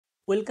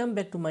Welcome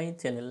back to my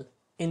channel.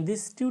 In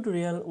this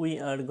tutorial we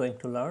are going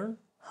to learn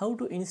how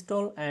to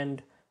install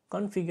and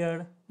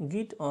configure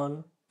Git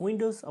on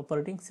Windows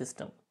operating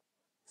system.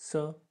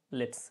 So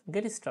let's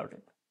get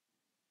started.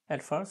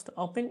 At first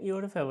open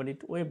your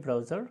favorite web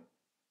browser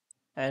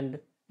and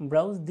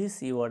browse this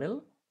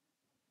URL.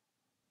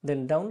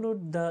 Then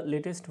download the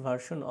latest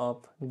version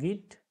of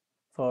Git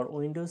for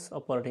Windows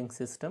operating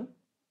system.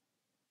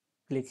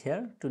 Click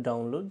here to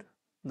download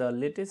the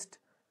latest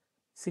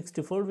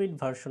 64-bit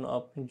version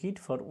of Git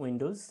for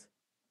Windows.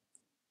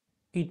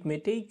 It may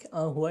take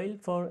a while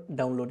for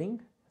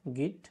downloading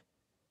Git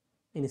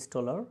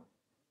installer.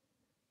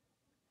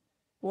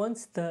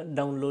 Once the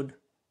download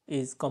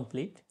is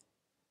complete,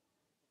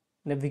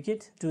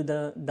 navigate to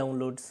the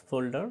Downloads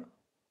folder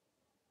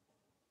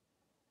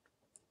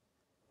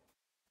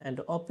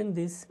and open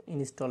this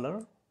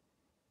installer.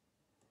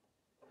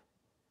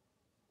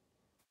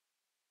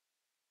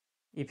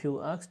 If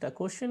you asked a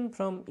question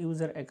from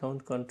user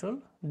account control,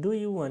 do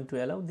you want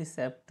to allow this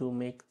app to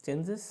make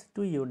changes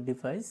to your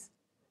device?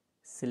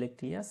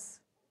 Select yes.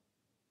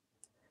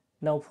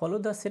 Now follow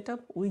the setup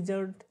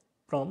wizard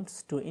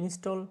prompts to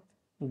install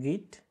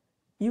Git.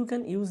 You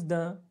can use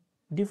the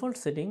default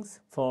settings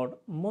for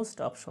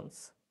most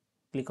options.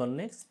 Click on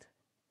next,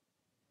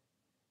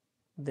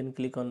 then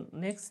click on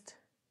next.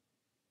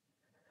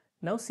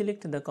 Now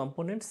select the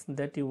components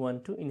that you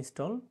want to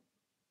install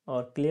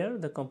or clear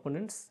the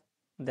components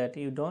that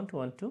you don't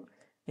want to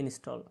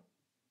install.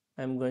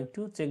 I am going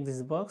to check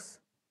this box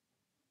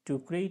to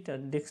create a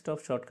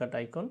desktop shortcut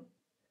icon.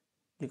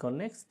 Click on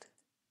next.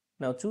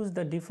 Now choose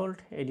the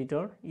default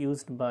editor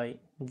used by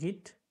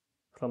Git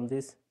from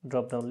this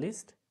drop-down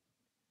list.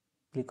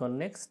 Click on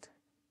next,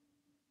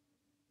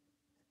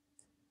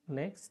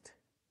 next,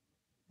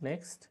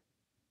 next,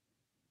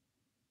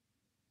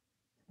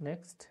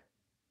 next.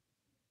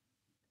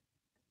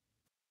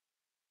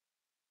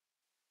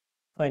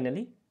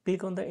 Finally,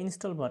 click on the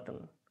install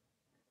button.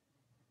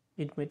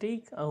 It may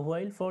take a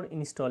while for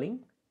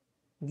installing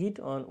Git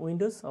on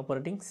Windows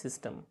operating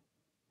system.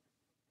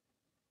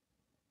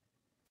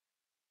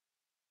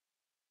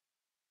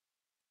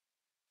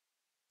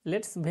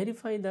 Let's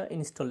verify the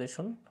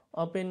installation.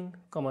 Open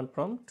command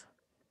prompt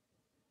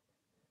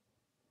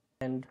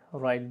and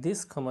write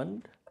this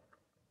command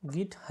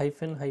git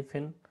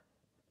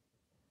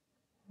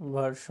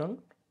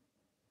version.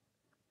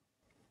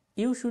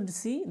 You should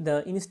see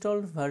the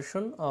installed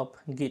version of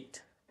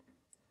Git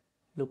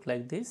look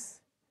like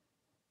this.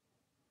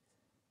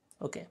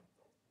 Okay.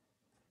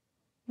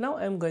 Now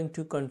I am going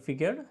to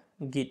configure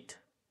Git.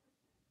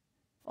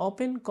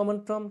 Open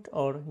command prompt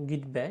or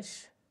git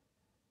bash.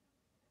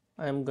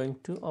 I am going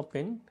to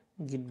open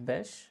git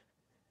bash.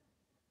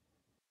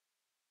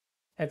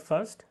 At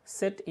first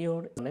set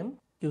your name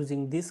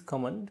using this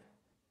command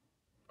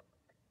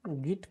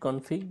git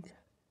config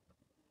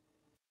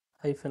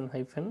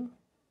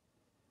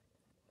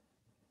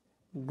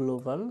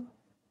global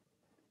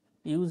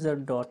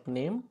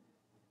user.name.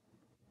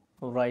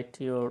 Write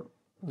your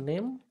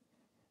name,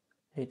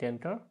 hit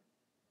enter,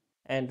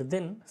 and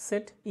then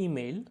set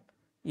email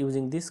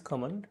using this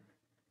command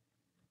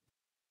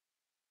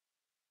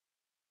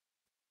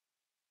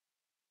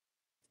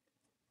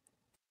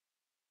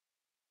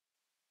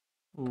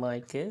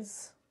my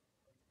case.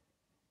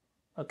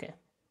 Okay,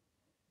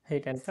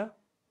 hit enter.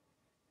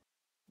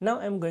 Now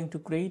I am going to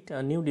create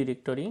a new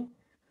directory.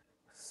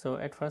 So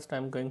at first I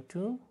am going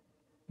to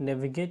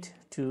navigate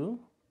to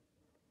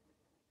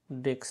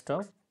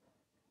desktop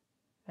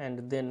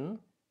and then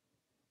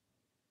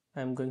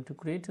I am going to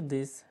create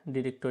this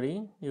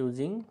directory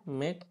using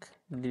make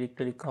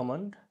directory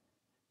command.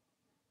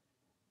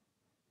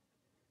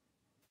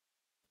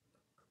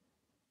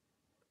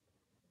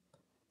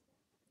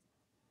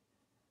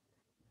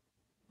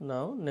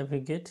 Now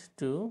navigate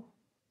to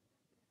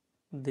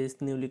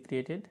this newly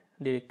created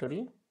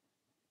directory.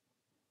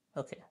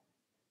 Okay.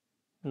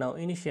 Now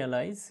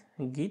initialize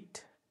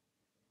git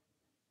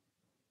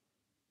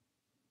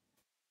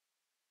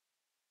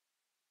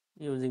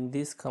using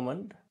this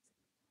command.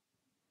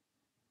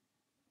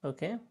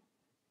 Okay.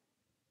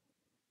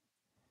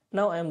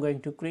 Now I am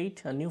going to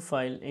create a new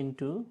file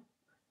into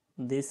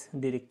this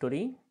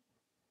directory.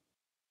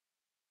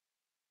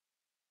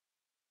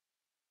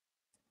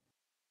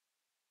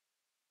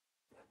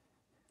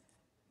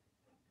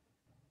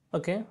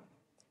 Okay.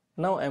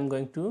 Now I am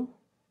going to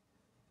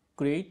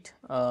create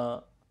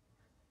a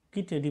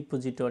Git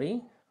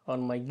repository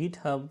on my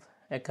GitHub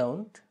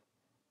account.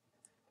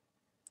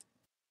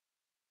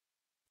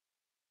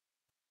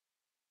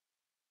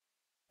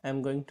 I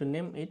am going to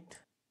name it.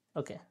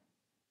 Okay.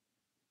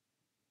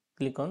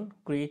 Click on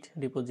create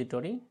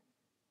repository.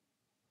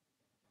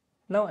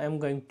 Now I am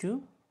going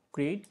to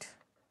create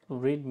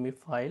readme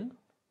file.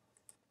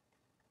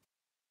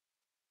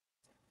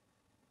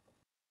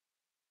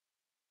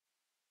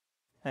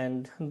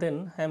 And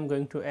then I am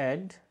going to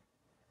add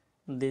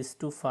these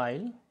two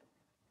files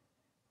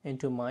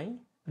into my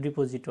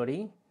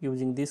repository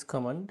using this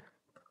command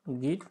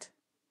git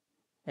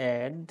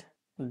add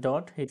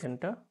dot hit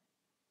enter.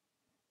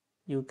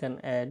 You can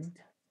add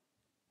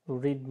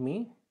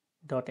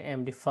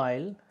readme.md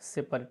file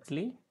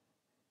separately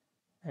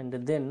and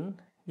then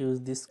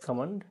use this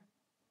command.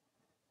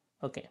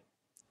 Okay,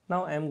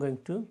 now I am going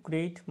to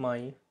create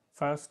my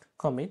first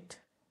commit.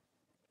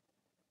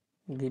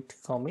 Git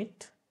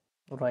commit,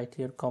 write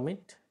here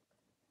commit,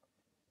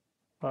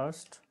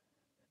 first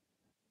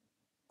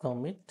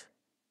commit,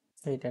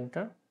 hit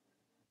enter,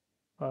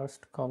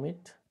 first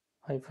commit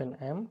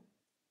 -m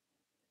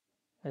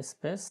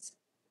space.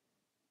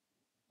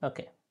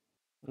 Okay,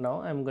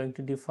 now I'm going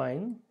to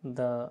define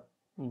the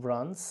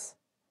branch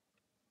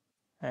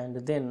and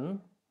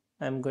then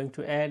I'm going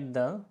to add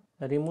the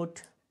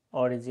remote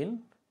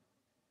origin.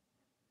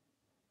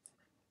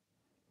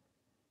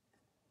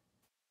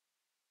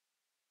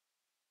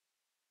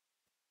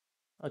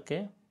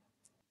 Okay,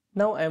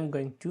 now I am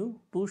going to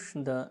push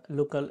the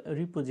local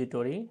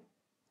repository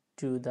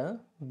to the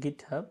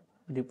GitHub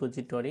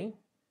repository,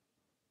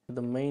 to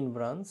the main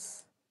branch,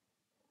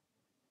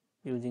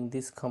 using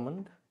this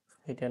command.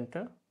 Hit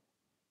enter.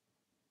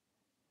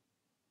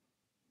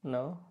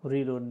 Now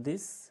reload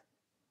this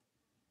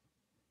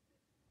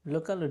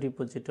local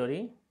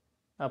repository,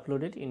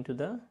 upload it into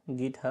the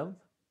GitHub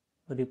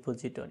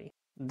repository.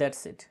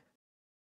 That's it.